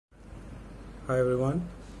Hi everyone.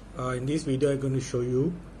 In this video I'm going to show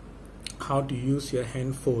you how to use your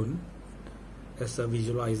handphone as a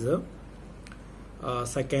visualizer.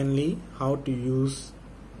 Secondly, how to use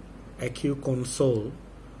IQ console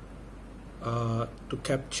to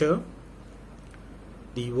capture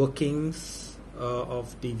the workings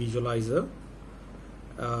of the visualizer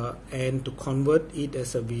and to convert it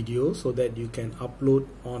as a video so that you can upload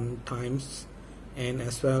on Times, and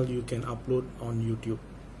as well you can upload on YouTube.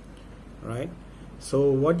 Right,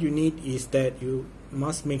 so what you need is that you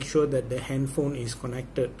must make sure that the handphone is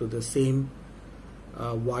connected to the same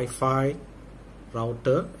Wi-Fi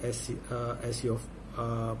router as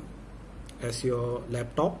your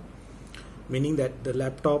laptop, meaning that the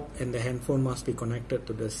laptop and the handphone must be connected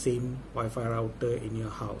to the same Wi-Fi router in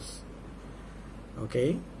your house.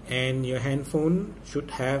 Okay, and your handphone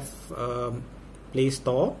should have Play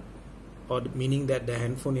Store, or meaning that the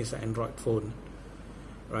handphone is an Android phone,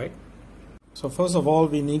 right? So first of all,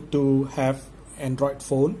 we need to have Android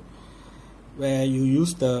phone where you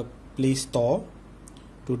use the Play Store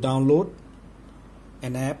to download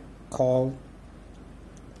an app called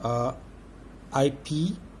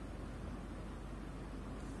IP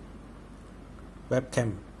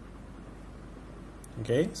webcam.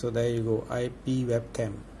 Okay, so there you go, IP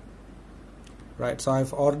webcam. Right, so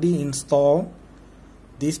I've already installed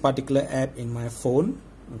this particular app in my phone.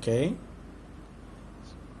 Okay,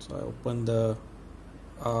 so I open the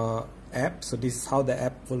app. So this is how the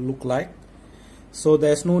app will look like. So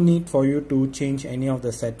there's no need for you to change any of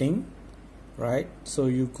the setting, right? So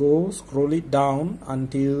you go scroll it down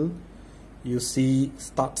until you see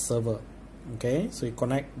start server. Okay, so you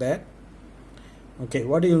connect that. Okay,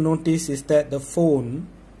 what you'll notice is that the phone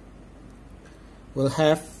will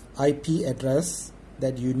have IP address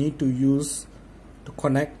that you need to use to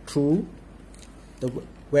connect through the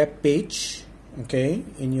web page, okay,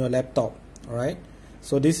 in your laptop. All right,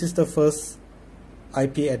 so this is the first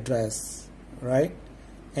IP address, right?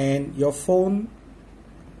 And your phone,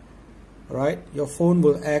 right, your phone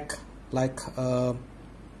will act like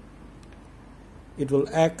it will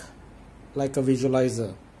act like a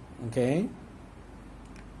visualizer. Okay,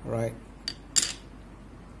 right.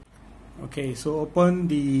 Okay, so open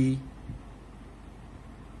the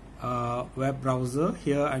web browser.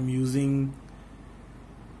 Here I'm using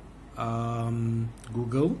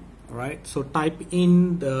Google, right? So type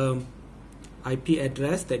in the IP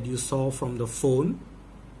address that you saw from the phone.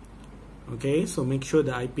 Okay, so make sure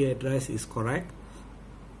the IP address is correct,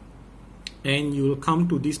 and you will come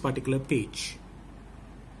to this particular page.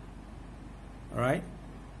 All right.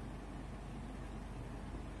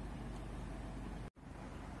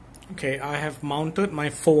 Okay, I have mounted my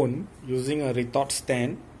phone using a retort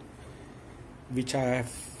stand, which I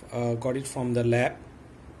have got it from the lab.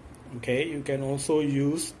 Okay, you can also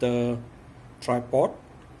use the tripod,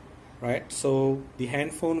 right? So the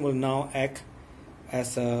handphone will now act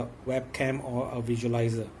as a webcam or a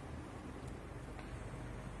visualizer.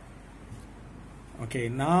 Okay,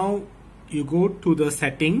 now you go to the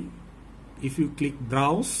setting. If you click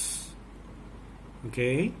browse,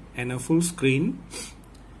 okay, and a full screen,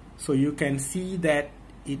 so you can see that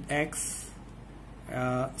it acts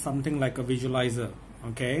something like a visualizer,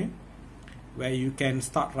 okay, where you can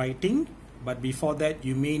start writing, but before that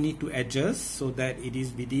you may need to adjust so that it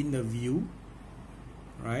is within the view,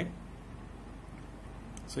 right?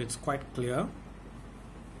 So it's quite clear.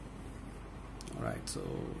 All right, so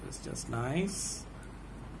it's just nice.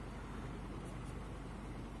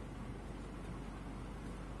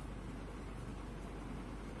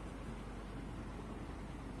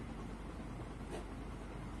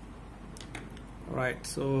 Right,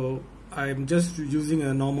 so I'm just using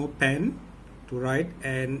a normal pen to write,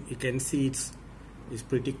 and you can see it's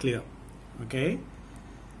pretty clear. Okay,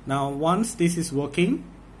 now once this is working,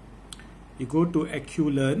 you go to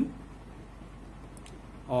IQ Learn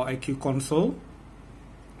or IQ Console.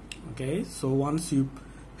 Okay, so once you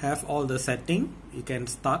have all the setting, you can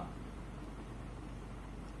start.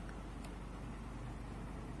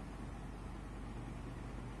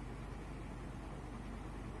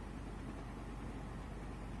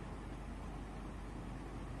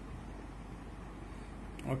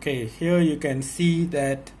 Okay, here you can see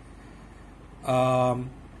that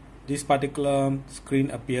this particular screen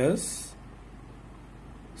appears.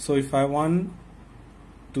 So if I want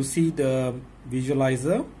to see the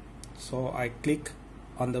visualizer, so I click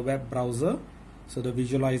on the web browser, so the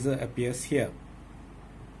visualizer appears here.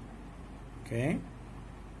 Okay,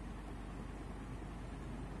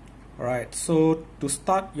 alright, so to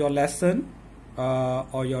start your lesson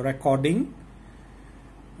or your recording,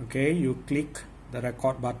 okay, you click the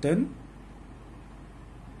record button.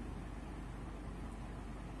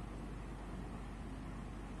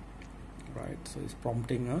 right? So it's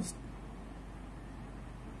prompting us.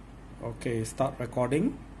 Okay, start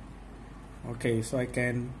recording. Okay, so I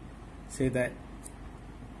can say that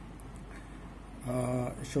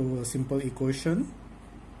show a simple equation.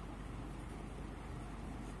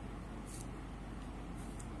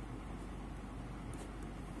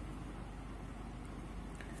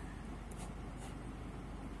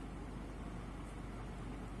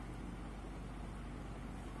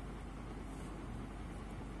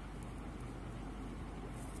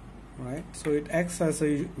 Right, so it acts as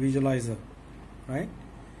a visualizer, right?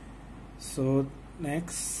 So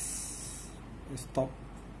next, stop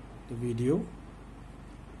the video,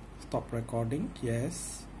 stop recording,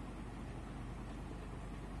 yes.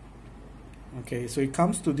 Okay, so it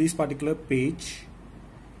comes to this particular page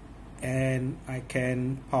and I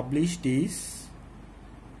can publish this,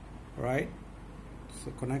 right?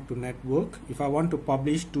 So connect to network. If I want to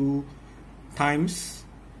publish 2 times,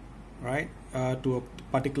 right, to a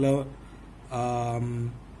particular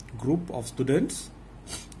group of students,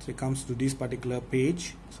 so it comes to this particular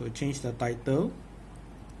page. So change the title,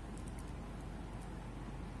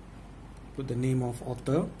 put the name of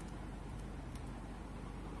author,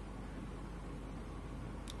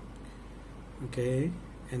 okay,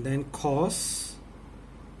 and then course.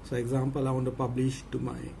 So example, I want to publish to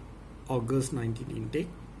my August 19 intake.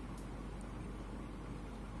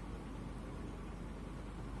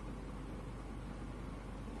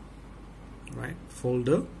 Right,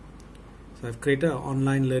 folder. So I've created an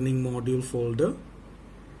online learning module folder,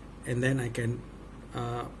 and then I can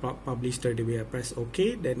publish straight away. I press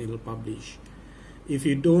OK, then it will publish. If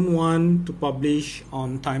you don't want to publish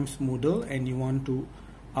on Times Moodle and you want to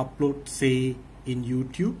upload, say, in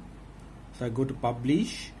YouTube, so I go to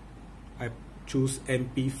publish, I choose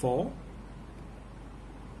MP4,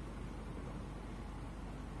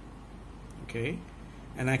 okay,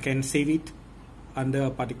 and I can save it under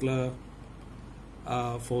a particular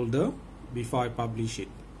folder before I publish it.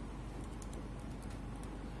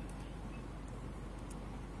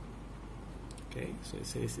 Okay, so it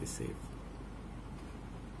says it's saved.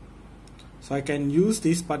 So I can use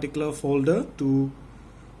this particular folder to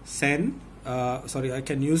send, I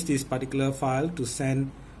can use this particular file to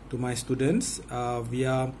send to my students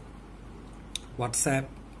via WhatsApp.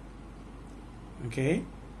 Okay,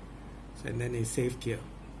 so and then it's saved here.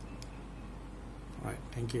 All right,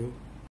 thank you.